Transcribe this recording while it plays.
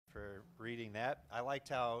reading that. I liked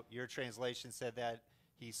how your translation said that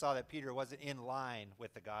he saw that Peter wasn't in line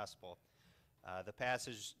with the gospel.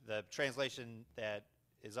 The translation that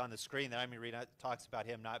is on the screen that I'm reading talks about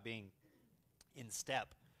him not being in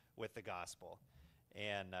step with the gospel.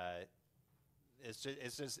 And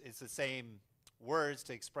it's the same words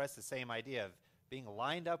to express the same idea of being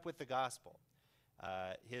lined up with the gospel.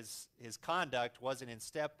 His conduct wasn't in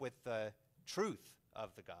step with the truth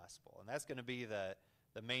of the gospel. And that's going to be the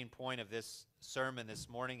main point of this sermon this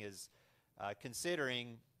morning, is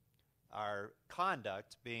considering our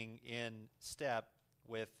conduct being in step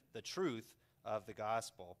with the truth of the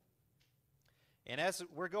gospel. And as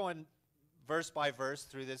we're going verse by verse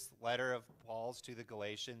through this letter of Paul's to the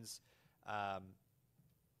Galatians,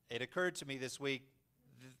 it occurred to me this week,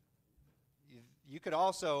 you could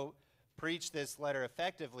also preach this letter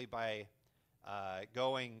effectively by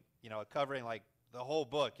covering like the whole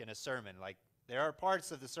book in a sermon. Like, there are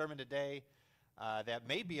parts of the sermon today that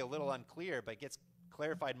may be a little unclear, but gets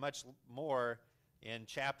clarified much more in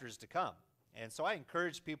chapters to come. And so I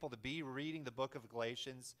encourage people to be reading the book of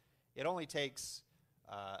Galatians. It only takes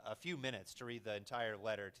a few minutes to read the entire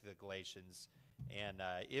letter to the Galatians. And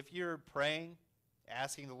if you're praying,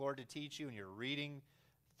 asking the Lord to teach you, and you're reading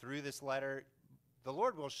through this letter, the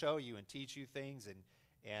Lord will show you and teach you things,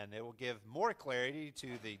 and it will give more clarity to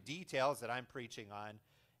the details that I'm preaching on.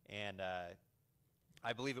 And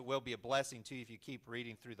I believe it will be a blessing to you if you keep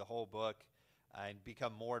reading through the whole book and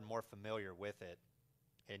become more and more familiar with it.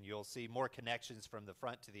 And you'll see more connections from the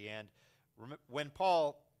front to the end. When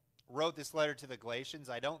Paul wrote this letter to the Galatians,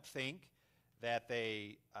 I don't think that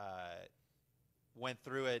they went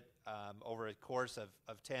through it over a course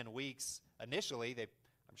of 10 weeks. Initially,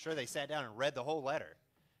 I'm sure they sat down and read the whole letter.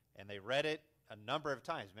 And they read it a number of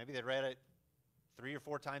times. Maybe they read it 3 or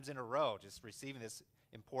 4 times in a row, just receiving this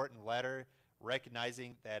important letter,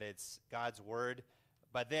 recognizing that it's God's word.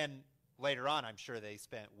 But then later on, I'm sure they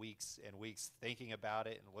spent weeks and weeks thinking about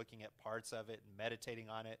it and looking at parts of it and meditating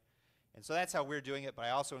on it. And so that's how we're doing it, but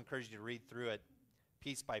I also encourage you to read through it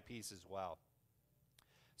piece by piece as well.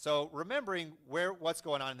 So remembering what's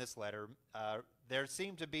going on in this letter, there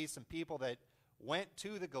seemed to be some people that went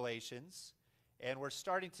to the Galatians and were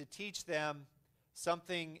starting to teach them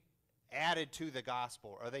something added to the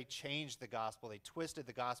gospel, or they changed the gospel. They twisted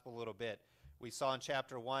the gospel a little bit. We saw in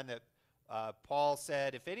chapter 1 that Paul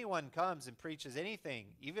said, if anyone comes and preaches anything,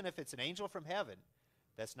 even if it's an angel from heaven,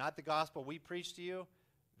 that's not the gospel we preach to you,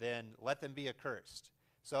 then let them be accursed.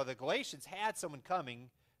 So the Galatians had someone coming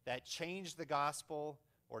that changed the gospel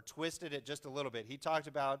or twisted it just a little bit. He talked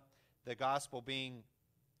about the gospel being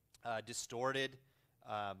distorted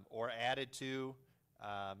or added to,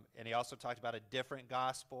 and he also talked about a different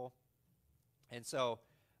gospel. And so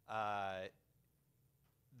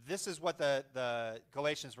this is what the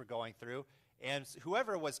Galatians were going through, and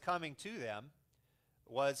whoever was coming to them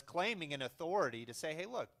was claiming an authority to say, hey,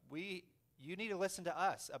 look, you need to listen to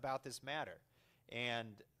us about this matter.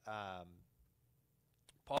 And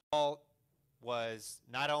Paul was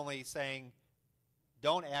not only saying,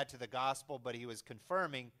 don't add to the gospel, but he was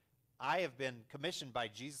confirming, I have been commissioned by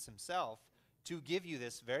Jesus himself to give you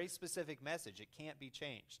this very specific message. It can't be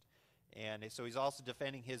changed. And so he's also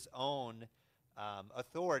defending his own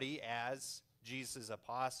authority as Jesus'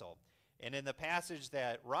 apostle. And in the passage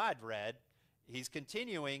that Rod read, he's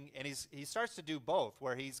continuing, and he starts to do both,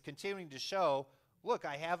 where he's continuing to show, look,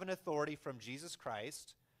 I have an authority from Jesus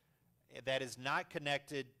Christ that is not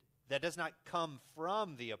connected, that does not come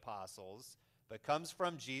from the apostles, but comes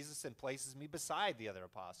from Jesus and places me beside the other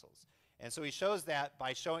apostles. And so he shows that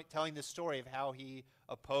by telling the story of how he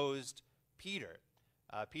opposed Peter.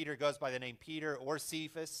 Peter goes by the name Peter or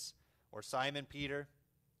Cephas or Simon Peter,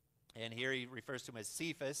 and here he refers to him as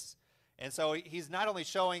Cephas. And so he's not only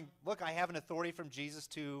showing, look, I have an authority from Jesus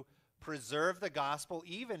to preserve the gospel,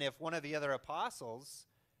 even if one of the other apostles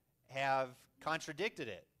have contradicted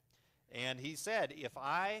it. And he said, if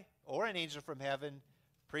I or an angel from heaven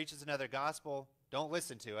preaches another gospel, don't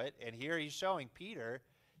listen to it. And here he's showing Peter,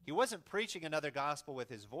 he wasn't preaching another gospel with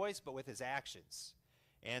his voice, but with his actions.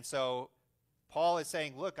 And so Paul is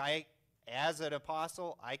saying, look, as an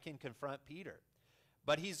apostle, I can confront Peter.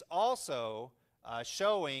 But he's also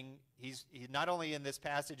showing, he's not only in this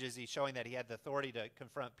passage is he showing that he had the authority to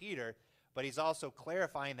confront Peter, but he's also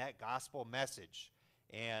clarifying that gospel message.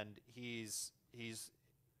 And he's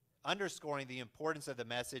underscoring the importance of the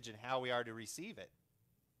message and how we are to receive it.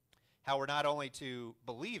 How we're not only to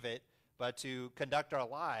believe it, but to conduct our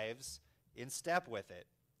lives in step with it.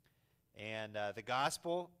 And the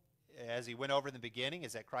gospel, as he went over in the beginning,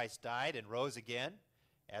 is that Christ died and rose again.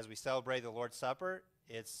 As we celebrate the Lord's Supper,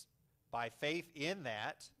 it's by faith in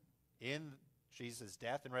that in Jesus'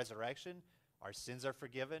 death and resurrection, our sins are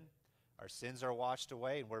forgiven, our sins are washed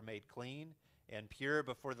away, and we're made clean and pure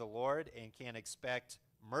before the Lord and can expect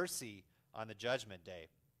mercy on the judgment day.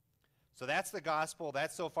 So that's the gospel.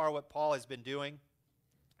 That's so far what Paul has been doing.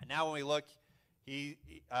 And now when we look, in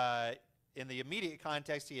the immediate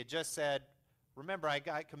context, he had just said, remember, I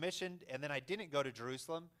got commissioned, and then I didn't go to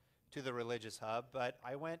Jerusalem, to the religious hub, but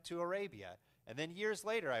I went to Arabia. And then years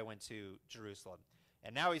later, I went to Jerusalem.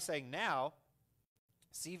 And now he's saying, now,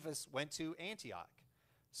 Cephas went to Antioch.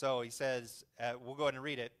 So he says, we'll go ahead and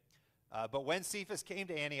read it. But when Cephas came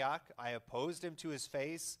to Antioch, I opposed him to his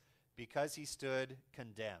face because he stood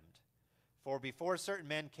condemned. For before certain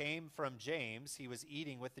men came from James, he was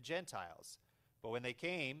eating with the Gentiles. But when they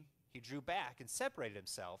came, he drew back and separated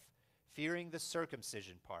himself, fearing the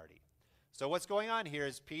circumcision party. So what's going on here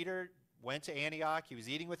is Peter went to Antioch. He was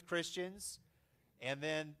eating with Christians. And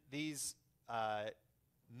then these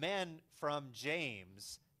men from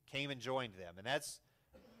James came and joined them. And that's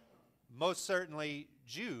most certainly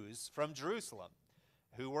Jews from Jerusalem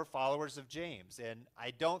who were followers of James. And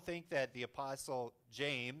I don't think that the apostle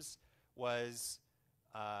James was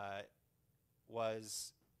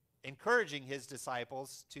encouraging his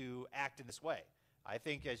disciples to act in this way. I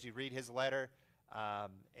think as you read his letter,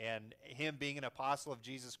 and him being an apostle of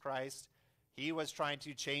Jesus Christ, he was trying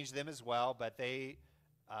to change them as well, but they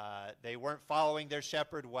weren't following their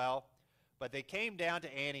shepherd well. But they came down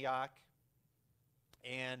to Antioch,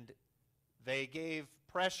 and they gave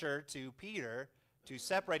pressure to Peter to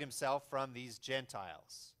separate himself from these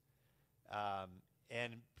Gentiles.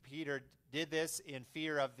 And Peter did this in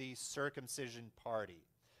fear of the circumcision party.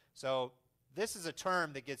 So this is a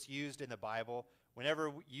term that gets used in the Bible.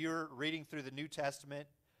 Whenever you're reading through the New Testament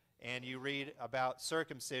and you read about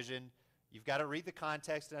circumcision, you've got to read the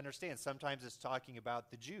context and understand. Sometimes it's talking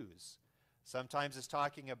about the Jews. Sometimes it's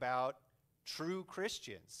talking about true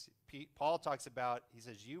Christians. Paul talks about, he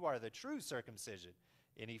says, you are the true circumcision.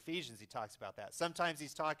 In Ephesians, he talks about that. Sometimes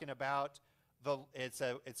he's talking about, it's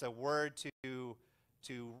a word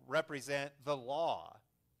to represent the law.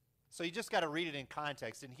 So you just got to read it in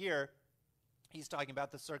context. And here, he's talking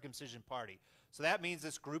about the circumcision party. So that means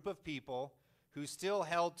this group of people who still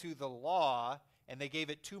held to the law, and they gave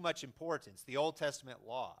it too much importance, the Old Testament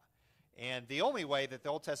law. And the only way that the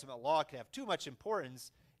Old Testament law can have too much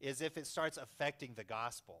importance is if it starts affecting the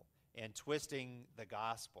gospel and twisting the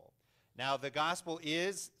gospel. Now, the gospel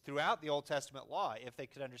is throughout the Old Testament law, if they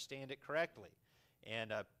could understand it correctly.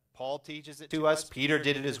 And Paul teaches it to us. Peter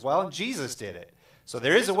did it as well, and Jesus did it. So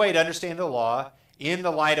there is a way to understand the law in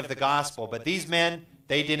the light of the gospel. But these men,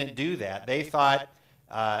 they didn't do that. They thought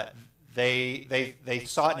they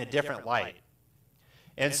saw it in a different light.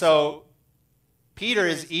 And so Peter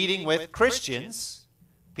is eating with Christians,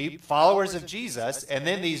 followers of Jesus, and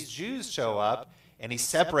then these Jews show up, and he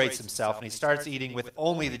separates himself, and he starts eating with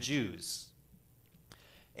only the Jews.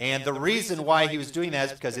 And the reason why he was doing that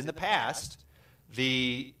is because in the past,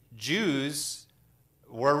 the Jews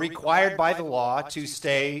were required by the law to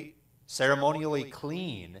stay ceremonially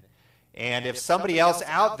clean. And if somebody else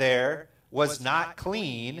out there was not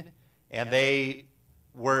clean and they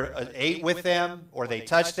ate with them or they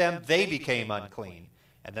touched them, they became unclean.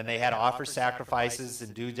 And then they had to offer sacrifices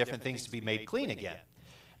and do different things to be made clean again.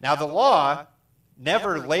 Now the law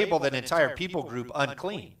never labeled an entire people group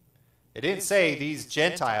unclean. It didn't say these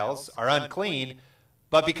Gentiles are unclean,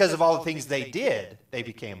 but because of all the things they did, they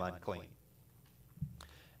became unclean.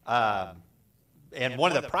 And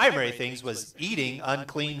one of the primary things was eating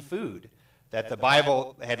unclean food. That the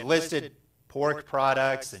Bible had listed pork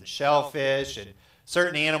products and shellfish, and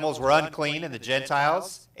certain animals were unclean, and the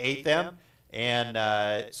Gentiles ate them,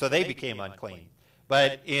 and so they became unclean.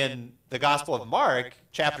 But in the Gospel of Mark,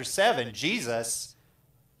 chapter 7, Jesus,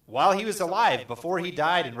 while he was alive, before he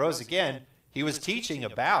died and rose again, he was teaching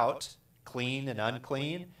about clean and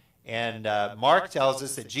unclean. And Mark tells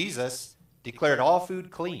us that Jesus declared all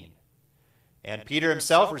food clean. And Peter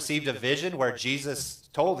himself received a vision where Jesus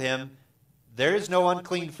told him, there is no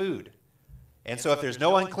unclean food. And so if there's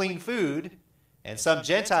no unclean food, and some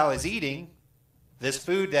Gentile is eating this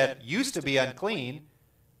food that used to be unclean,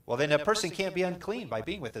 well, then a person can't be unclean by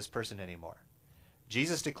being with this person anymore.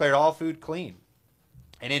 Jesus declared all food clean.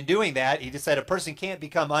 And in doing that, he just said a person can't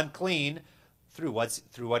become unclean through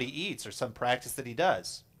what he eats or some practice that he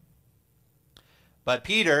does. But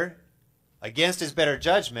Peter, against his better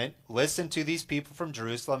judgment, listened to these people from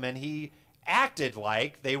Jerusalem, and he acted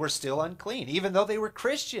like they were still unclean, even though they were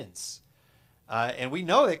Christians. And we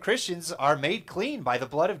know that Christians are made clean by the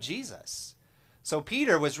blood of Jesus. So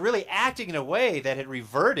Peter was really acting in a way that had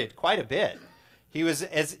reverted quite a bit.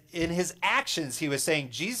 in his actions, he was saying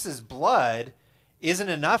Jesus' blood isn't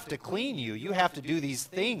enough to clean you. You have to do these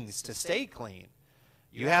things to stay clean.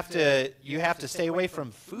 You have to stay away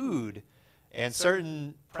from food and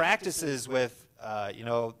certain practices with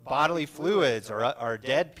bodily fluids or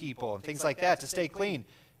dead people and things like that to stay clean.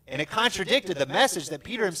 And it contradicted the message that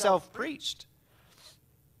Peter himself preached.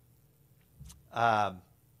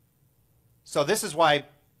 So this is why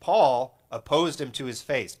Paul opposed him to his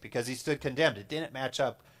face, because he stood condemned. It didn't match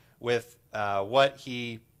up with what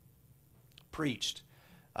he preached.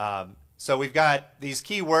 So we've got these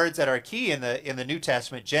key words that are key in the New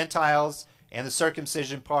Testament: Gentiles and the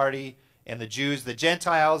circumcision party and the Jews. The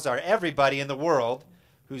Gentiles are everybody in the world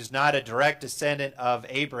who's not a direct descendant of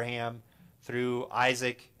Abraham through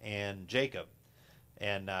Isaac and Jacob.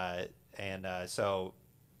 So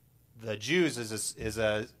the Jews is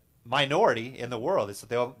a minority in the world. It's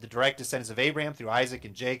the direct descendants of Abraham through Isaac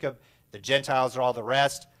and Jacob. The Gentiles are all the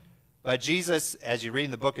rest. But Jesus, as you read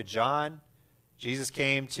in the book of John, Jesus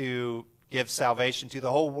came to give salvation to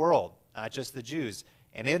the whole world, not just the Jews.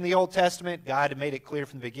 And in the Old Testament, God had made it clear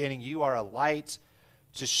from the beginning, you are a light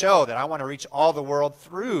to show that I want to reach all the world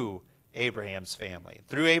through Abraham's family.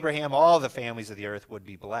 Through Abraham, all the families of the earth would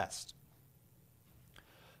be blessed.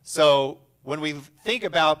 So when we think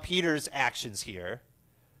about Peter's actions here,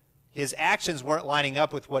 his actions weren't lining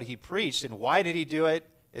up with what he preached. And why did he do it?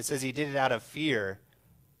 It says he did it out of fear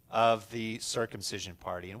of the circumcision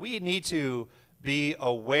party. And we need to be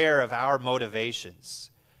aware of our motivations.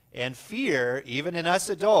 And fear, even in us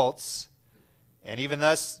adults, and even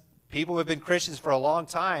us people who have been Christians for a long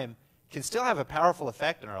time, can still have a powerful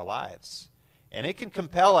effect in our lives. And it can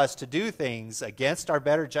compel us to do things against our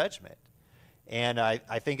better judgment. And I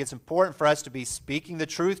think it's important for us to be speaking the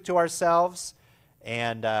truth to ourselves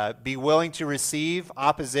and be willing to receive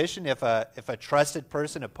opposition if a trusted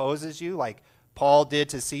person opposes you, like Paul did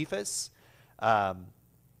to Cephas,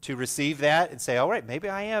 to receive that and say, all right, maybe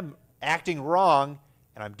I am acting wrong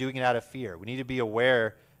and I'm doing it out of fear. We need to be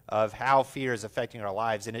aware of how fear is affecting our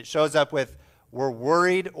lives. And it shows up with we're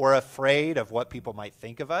worried or afraid of what people might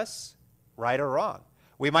think of us, right or wrong.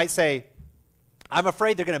 We might say, I'm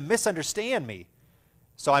afraid they're going to misunderstand me,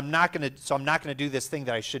 so I'm not going to do this thing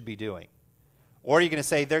that I should be doing. Or you're going to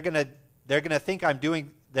say they're going to think I'm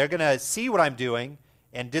doing, they're going to see what I'm doing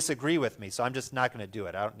and disagree with me, so I'm just not going to do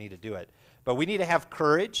it. I don't need to do it. But we need to have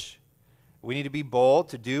courage. We need to be bold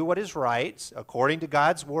to do what is right according to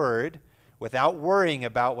God's word without worrying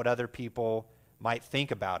about what other people might think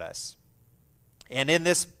about us. And in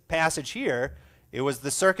this passage here, it was the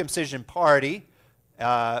circumcision party.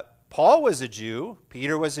 Paul was a Jew.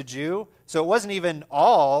 Peter was a Jew. So it wasn't even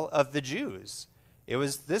all of the Jews. It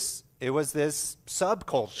was this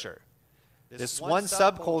subculture, this one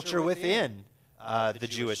subculture within the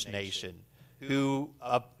Jewish nation who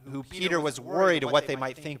Peter was worried of what they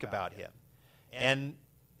might think about him. And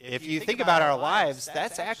if you think about our lives,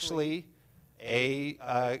 that's actually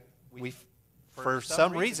for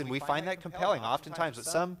some reason we find that compelling. Oftentimes that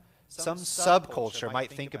some subculture might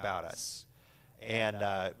think about us.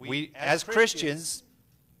 And we, as Christians,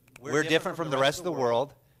 we're different from the rest of the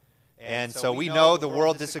world. And so we know the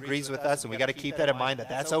world disagrees with us, and we got to keep that in mind, that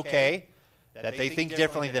that's okay, that they think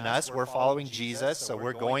differently than us. We're following Jesus, so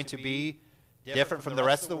we're going to be different from the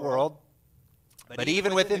rest of the world. But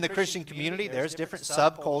even within the Christian community, there's different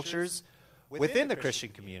subcultures within the Christian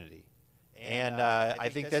community. And I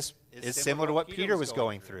think this is similar to what Peter was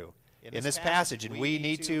going through in this passage. And we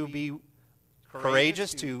need to be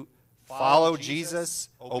courageous to follow Jesus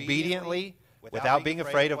obediently without being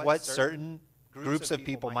afraid of what certain groups of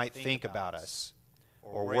people might think about us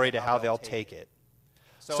or worried how they'll take it.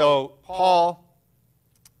 So Paul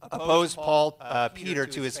opposed Peter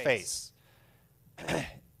to his face.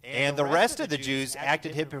 And the rest of the Jews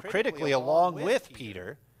acted hypocritically along with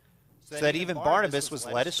Peter, so that even Barnabas was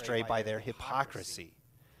led astray by their hypocrisy.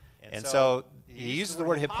 And so he uses the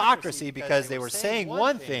word hypocrisy because they were saying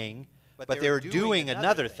one thing, but they were doing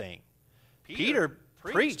another thing. Peter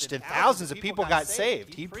preached, and thousands of people got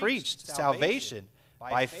saved. He preached salvation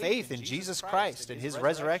by faith in Jesus Christ and his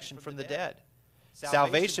resurrection from the dead.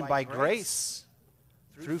 Salvation by grace,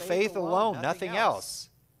 through faith alone, nothing else.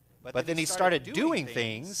 But then he started doing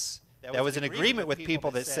things that was in agreement with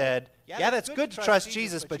people that said, yeah, that's good to trust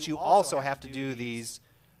Jesus, but you also have to do these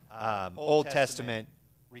Old Testament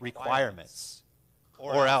requirements,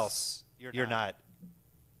 or else you're not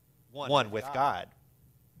one with God.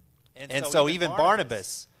 And so even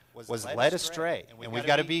Barnabas was led astray. And we've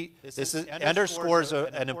got to be, this underscores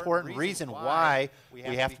an important reason why we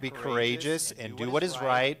have to be courageous and do what is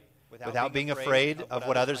right without being afraid of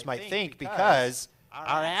what others might think, because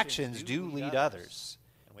our actions do lead others.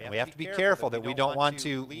 And we have to be careful that we don't want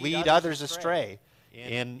to lead others astray.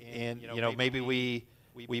 Maybe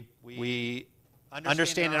we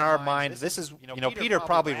understand in our mind, this is, Peter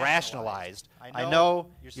probably rationalized. I know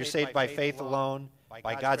you're saved by faith alone,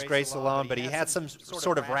 by God's grace alone, but he had some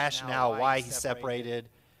sort of rationale why he separated,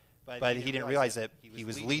 but he didn't realize that he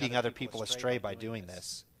was leading other people astray by doing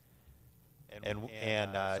this.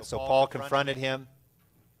 So Paul confronted him.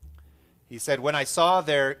 He said, when I saw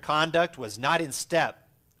their conduct was not in step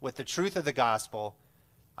with the truth of the gospel,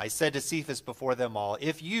 I said to Cephas before them all,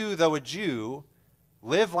 if you, though a Jew,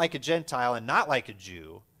 live like a Gentile and not like a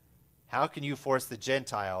Jew, how can you force the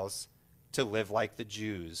Gentiles to live like the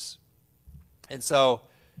Jews? And so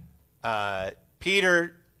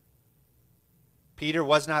Peter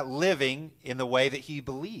was not living in the way that he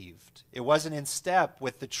believed. It wasn't in step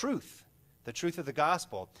with the truth of the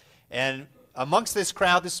gospel. And amongst this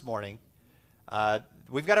crowd this morning,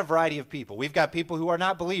 we've got a variety of people. We've got people who are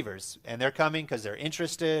not believers, and they're coming because they're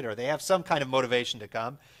interested or they have some kind of motivation to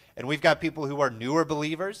come. And we've got people who are newer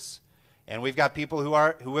believers, and we've got people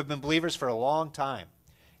who have been believers for a long time.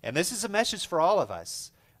 And this is a message for all of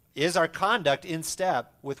us. Is our conduct in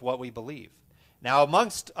step with what we believe? Now,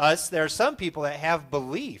 amongst us, there are some people that have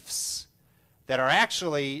beliefs that are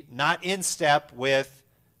actually not in step with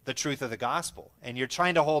the truth of the gospel. And you're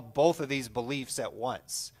trying to hold both of these beliefs at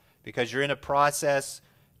once because you're in a process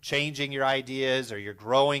changing your ideas or you're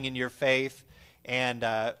growing in your faith. And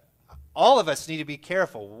all of us need to be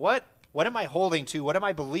careful. What am I holding to? What am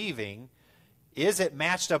I believing? Is it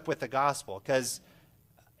matched up with the gospel? Because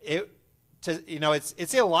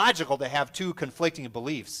it's illogical to have two conflicting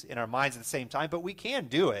beliefs in our minds at the same time, but we can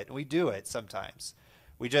do it, and we do it sometimes.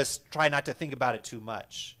 We just try not to think about it too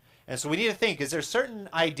much. And so we need to think, is there certain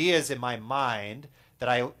ideas in my mind that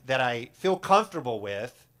I feel comfortable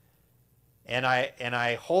with, and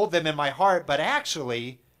I hold them in my heart, but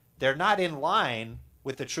actually they're not in line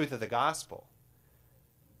with the truth of the gospel?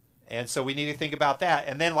 And so we need to think about that.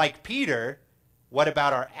 And then like Peter, what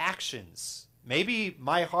about our actions? Maybe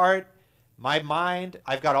my heart, my mind,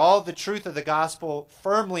 I've got all the truth of the gospel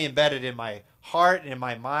firmly embedded in my heart and in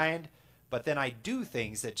my mind, but then I do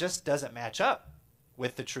things that just doesn't match up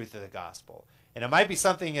with the truth of the gospel. And it might be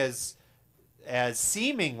something as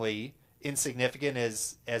seemingly insignificant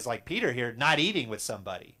as like Peter here, not eating with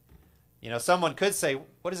somebody. Someone could say,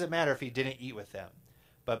 what does it matter if he didn't eat with them?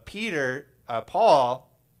 But Paul,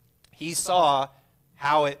 he saw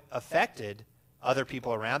how it affected other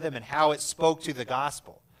people around them and how it spoke to the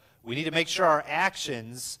gospel. We need to make sure our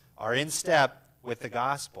actions are in step with the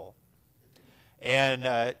gospel.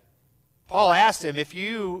 And Paul asked him,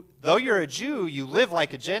 though you're a Jew, you live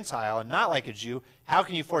like a Gentile and not like a Jew, how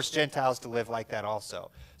can you force Gentiles to live like that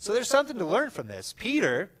also? So there's something to learn from this.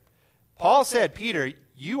 Paul said, Peter,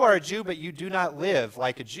 you are a Jew, but you do not live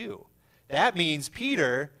like a Jew. That means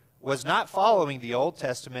Peter was not following the Old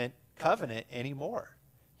Testament covenant anymore.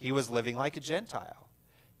 He was living like a Gentile.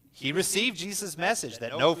 He received Jesus' message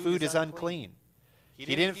that no food is unclean.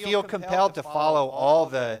 He didn't feel compelled to follow all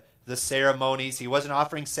the ceremonies. He wasn't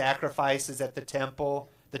offering sacrifices at the temple.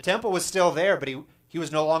 The temple was still there, but he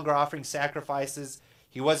was no longer offering sacrifices.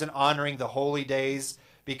 He wasn't honoring the holy days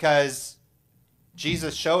because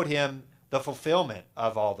Jesus showed him the fulfillment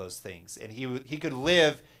of all those things. And he could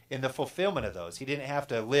live in the fulfillment of those. He didn't have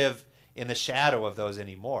to live in the shadow of those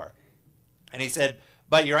anymore. And he said,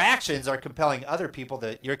 but your actions are compelling other people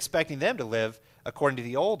that you're expecting them to live according to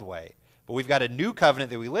the old way. But we've got a new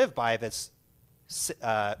covenant that we live by that's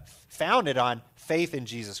founded on faith in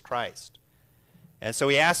Jesus Christ. And so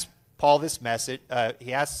he asked Paul this message.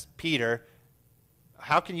 He asked Peter,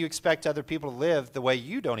 how can you expect other people to live the way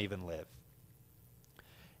you don't even live?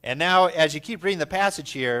 And now, as you keep reading the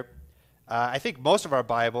passage here, I think most of our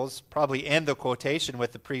Bibles probably end the quotation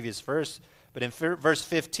with the previous verse. But in verse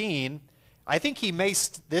 15, I think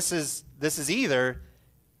this is either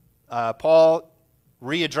Paul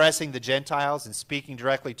readdressing the Gentiles and speaking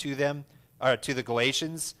directly to them, or to the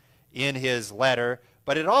Galatians in his letter,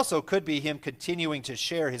 but it also could be him continuing to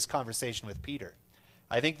share his conversation with Peter.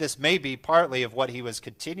 I think this may be partly of what he was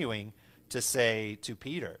continuing to say to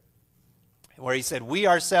Peter, where he said, we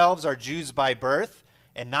ourselves are Jews by birth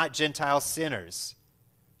and not Gentile sinners.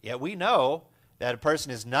 Yet we know that a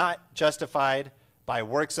person is not justified by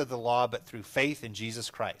works of the law, but through faith in Jesus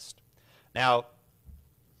Christ. Now,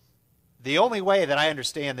 the only way that I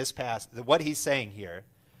understand this passage, what he's saying here,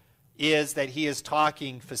 is that he is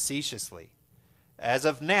talking facetiously. As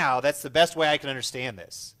of now, that's the best way I can understand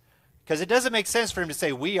this. Because it doesn't make sense for him to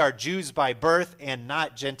say, we are Jews by birth and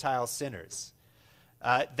not Gentile sinners.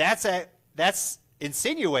 That's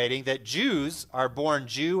insinuating that Jews are born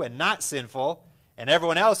Jew and not sinful, and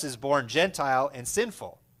everyone else is born Gentile and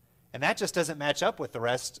sinful. And that just doesn't match up with the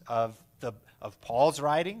rest of Paul's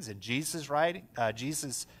writings and Jesus' writing,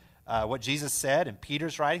 what Jesus said, and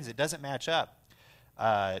Peter's writings. It doesn't match up.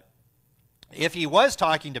 If he was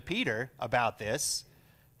talking to Peter about this,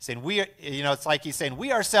 saying it's like he's saying,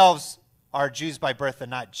 we ourselves are Jews by birth and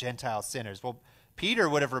not Gentile sinners. Well, Peter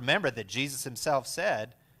would have remembered that Jesus himself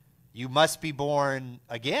said, you must be born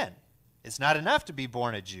again. It's not enough to be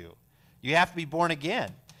born a Jew. You have to be born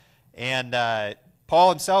again. And Paul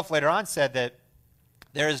himself later on said that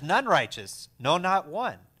there is none righteous, no, not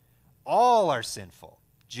one. All are sinful,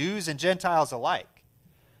 Jews and Gentiles alike.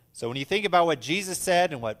 So when you think about what Jesus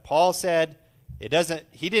said and what Paul said,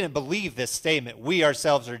 he didn't believe this statement, we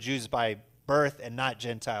ourselves are Jews by birth and not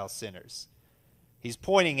Gentile sinners. He's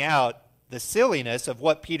pointing out the silliness of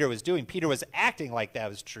what Peter was doing. Peter was acting like that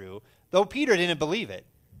was true, though Peter didn't believe it.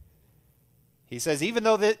 He says, even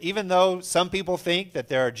though some people think that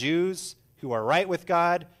there are Jews who are right with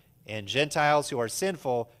God and Gentiles who are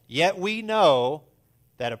sinful, yet we know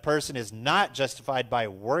that a person is not justified by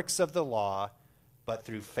works of the law, but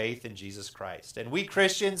through faith in Jesus Christ. And we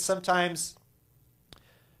Christians, sometimes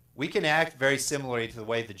we can act very similarly to the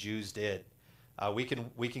way the Jews did. We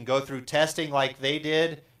can go through testing like they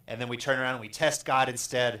did, and then we turn around and we test God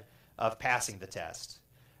instead of passing the test.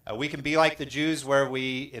 We can be like the Jews where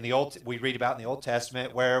we read about in the Old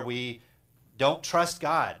Testament, where we don't trust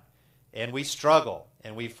God, and we struggle,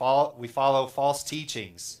 and we follow false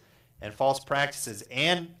teachings and false practices.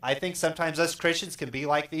 And I think sometimes us Christians can be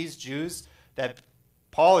like these Jews that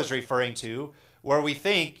Paul is referring to, where we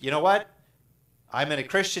think, you know what? I'm in a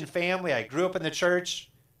Christian family. I grew up in the church.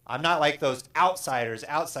 I'm not like those outsiders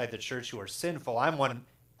outside the church who are sinful. I'm one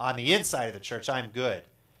on the inside of the church. I'm good.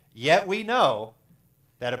 Yet we know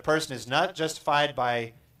that a person is not justified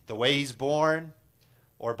by the way he's born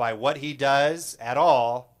or by what he does at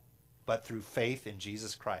all, but through faith in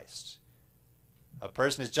Jesus Christ. A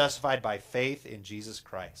person is justified by faith in Jesus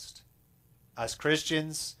Christ. Us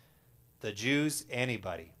Christians, the Jews,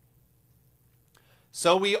 anybody.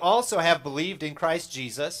 So we also have believed in Christ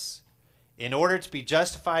Jesus in order to be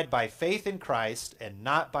justified by faith in Christ and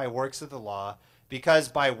not by works of the law, because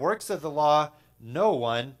by works of the law no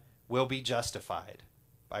one will be justified.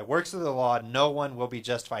 By works of the law no one will be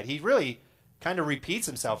justified. He really kind of repeats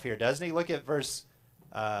himself here, doesn't he? Look at verse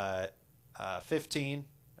 15.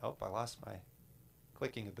 Oh, I lost my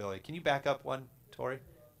clicking ability. Can you back up one, Tori?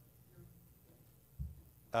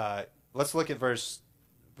 Let's look at verse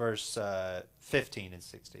 15 and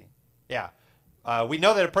 16. Yeah. We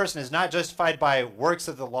know that a person is not justified by works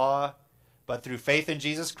of the law, but through faith in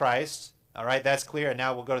Jesus Christ. All right, that's clear. And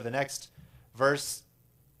now we'll go to the next verse.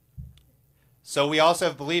 So we also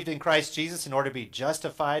have believed in Christ Jesus in order to be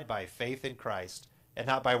justified by faith in Christ and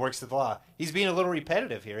not by works of the law. He's being a little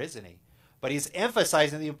repetitive here, isn't he? But he's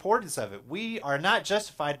emphasizing the importance of it. We are not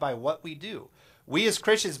justified by what we do. We as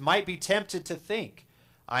Christians might be tempted to think,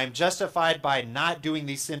 I'm justified by not doing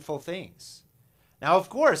these sinful things. Now, of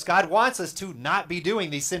course, God wants us to not be doing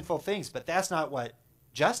these sinful things, but that's not what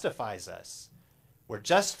justifies us. We're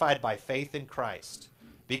justified by faith in Christ.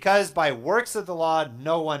 Because by works of the law,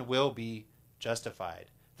 no one will be justified.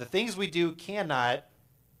 The things we do cannot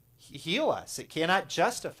heal us. It cannot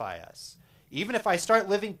justify us. Even if I start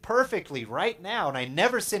living perfectly right now and I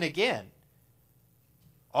never sin again,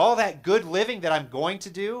 all that good living that I'm going to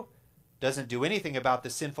do doesn't do anything about the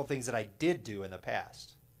sinful things that I did do in the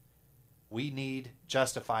past. We need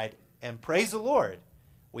justified, and praise the Lord,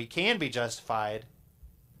 we can be justified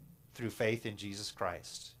through faith in Jesus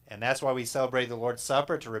Christ. And that's why we celebrate the Lord's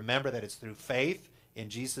Supper, to remember that it's through faith in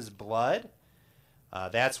Jesus' blood.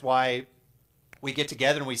 That's why we get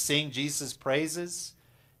together and we sing Jesus' praises.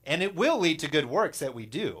 And it will lead to good works that we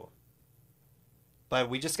do. But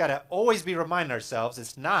we just got to always be reminding ourselves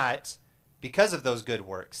it's not because of those good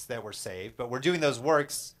works that we're saved, but we're doing those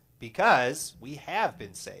works because we have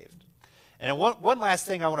been saved. And one last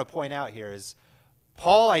thing I want to point out here is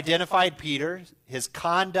Paul identified Peter. His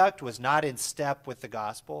conduct was not in step with the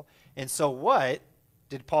gospel. And so what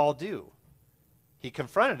did Paul do? He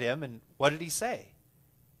confronted him, and what did he say?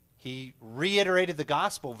 He reiterated the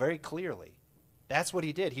gospel very clearly. That's what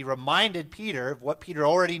he did. He reminded Peter of what Peter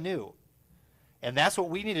already knew. And that's what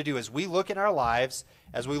we need to do as we look in our lives,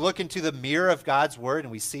 as we look into the mirror of God's word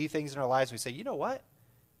and we see things in our lives, we say, you know what?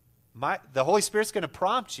 The Holy Spirit's going to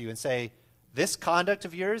prompt you and say, this conduct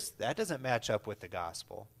of yours, that doesn't match up with the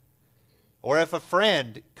gospel. Or if a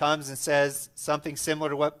friend comes and says something similar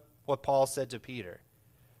to what Paul said to Peter,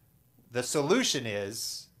 the solution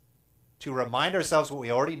is to remind ourselves what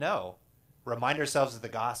we already know, remind ourselves of the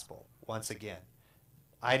gospel once again.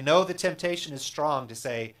 I know the temptation is strong to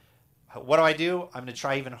say, what do? I'm going to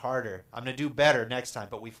try even harder. I'm going to do better next time.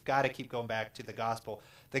 But we've got to keep going back to the gospel.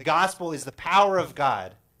 The gospel is the power of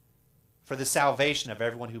God for the salvation of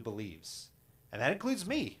everyone who believes. And that includes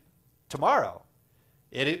me tomorrow.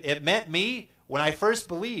 It meant me when I first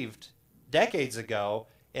believed decades ago,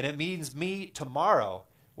 and it means me tomorrow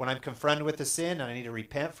when I'm confronted with a sin and I need to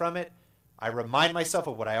repent from it. I remind myself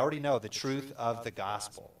of what I already know, the truth of the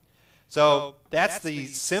gospel. So that's the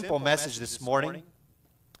simple message this morning,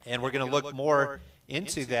 and we're going to look more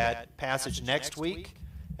into that passage next week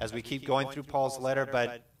as we keep going through Paul's letter.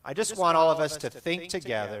 But I just want all of us to think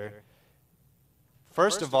together.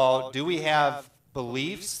 First of all, do we have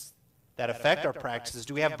beliefs that affect our practices?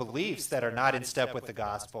 Do we have beliefs that are not in step with the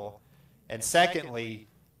gospel? And secondly,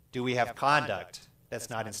 do we have conduct that's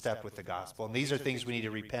not in step with the gospel? And these are things we need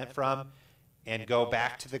to repent from and go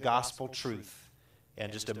back to the gospel truth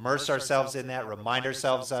and just immerse ourselves in that, remind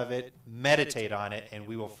ourselves of it, meditate on it, and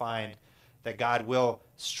we will find that God will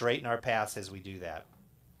straighten our paths as we do that.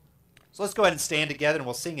 So let's go ahead and stand together and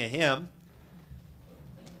we'll sing a hymn.